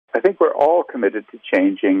I think we're all committed to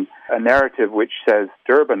changing a narrative which says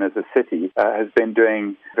Durban as a city has been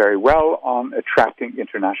doing very well on attracting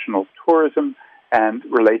international tourism and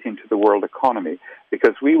relating to the world economy.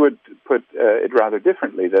 Because we would put it rather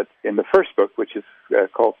differently, that in the first book, which is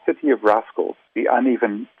called Cities of Rascals, The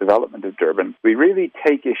Uneven Development of Durban, we really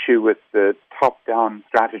take issue with the top-down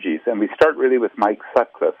strategies. And we start really with Mike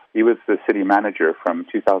Sutcliffe. He was the city manager from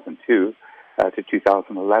 2002 to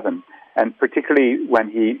 2011. And particularly when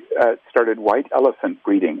he started white elephant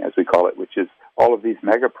breeding, as we call it, which is all of these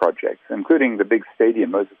mega projects, including the big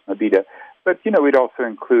stadium, Moses Mabhida. But, we'd also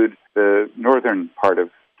include the northern part of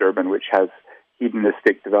Durban, which has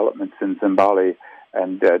hedonistic developments in Zimbabwe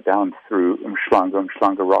and down through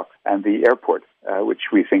Umhlanga Rocks, and the airport, which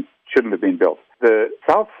we think shouldn't have been built. The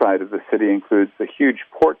south side of the city includes the huge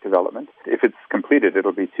port development. If it's completed,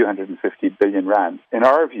 it'll be 250 billion rand. In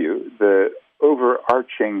our view, the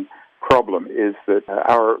overarching problem is that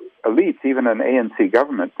our elites, even an ANC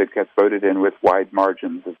government that gets voted in with wide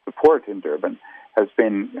margins of support in Durban, has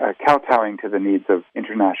been kowtowing to the needs of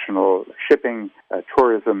international shipping,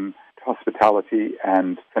 tourism, hospitality,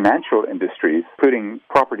 and financial industries, including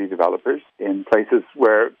property developers in places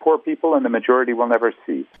where poor people and the majority will never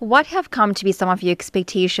see. What have come to be some of your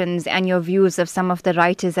expectations and your views of some of the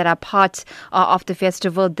writers that are part of the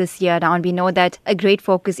festival this year now? And we know that a great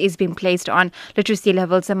focus is being placed on literacy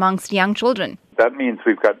levels amongst young children. That means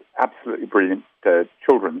we've got absolutely brilliant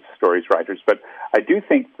children's stories writers, but I do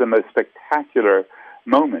think the most spectacular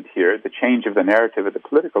moment here, the change of the narrative at the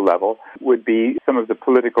political level, would be some of the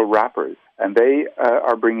political rappers. And they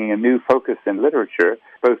are bringing a new focus in literature,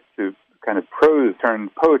 both to kind of prose turned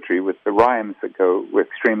poetry with the rhymes that go with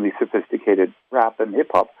extremely sophisticated rap and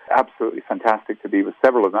hip-hop. Absolutely fantastic to be with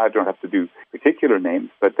several of them. I don't have to do particular names,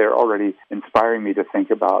 but they're already inspiring me to think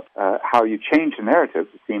about how you change the narrative,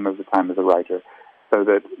 the theme of the time of the writer, so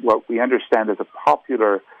that what we understand as a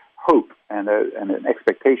popular hope and an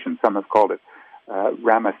expectation, some have called it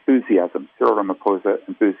Ramathusiasm, Cyril Ramaphosa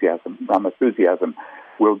enthusiasm, Ramathusiasm,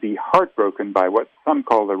 will be heartbroken by what some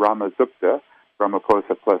call the Ramazupta,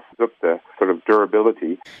 Ramaphosa plus Zupta, sort of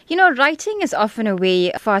durability. Writing is often a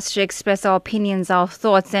way for us to express our opinions, our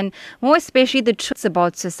thoughts, and more especially the truths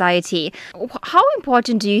about society. How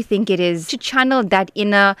important do you think it is to channel that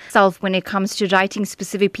inner self when it comes to writing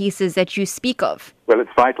specific pieces that you speak of? Well, it's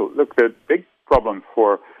vital. Look, the big problem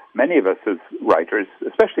for many of us as writers,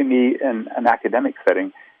 especially me in an academic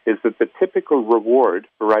setting, is that the typical reward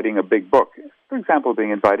for writing a big book, for example,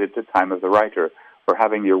 being invited to Time of the Writer, or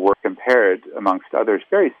having your work compared amongst others,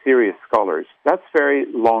 very serious scholars, that's very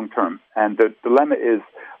long-term. And the dilemma is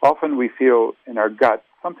often we feel in our gut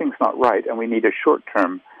something's not right and we need a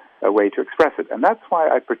short-term way to express it. And that's why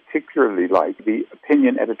I particularly like the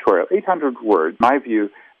opinion editorial. 800 words, in my view,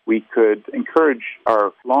 we could encourage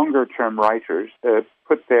our longer-term writers to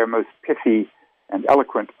put their most pithy and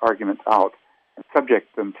eloquent arguments out and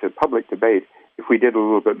subject them to public debate if we did a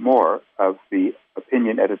little bit more of the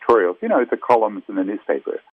opinion editorials, the columns in the newspaper.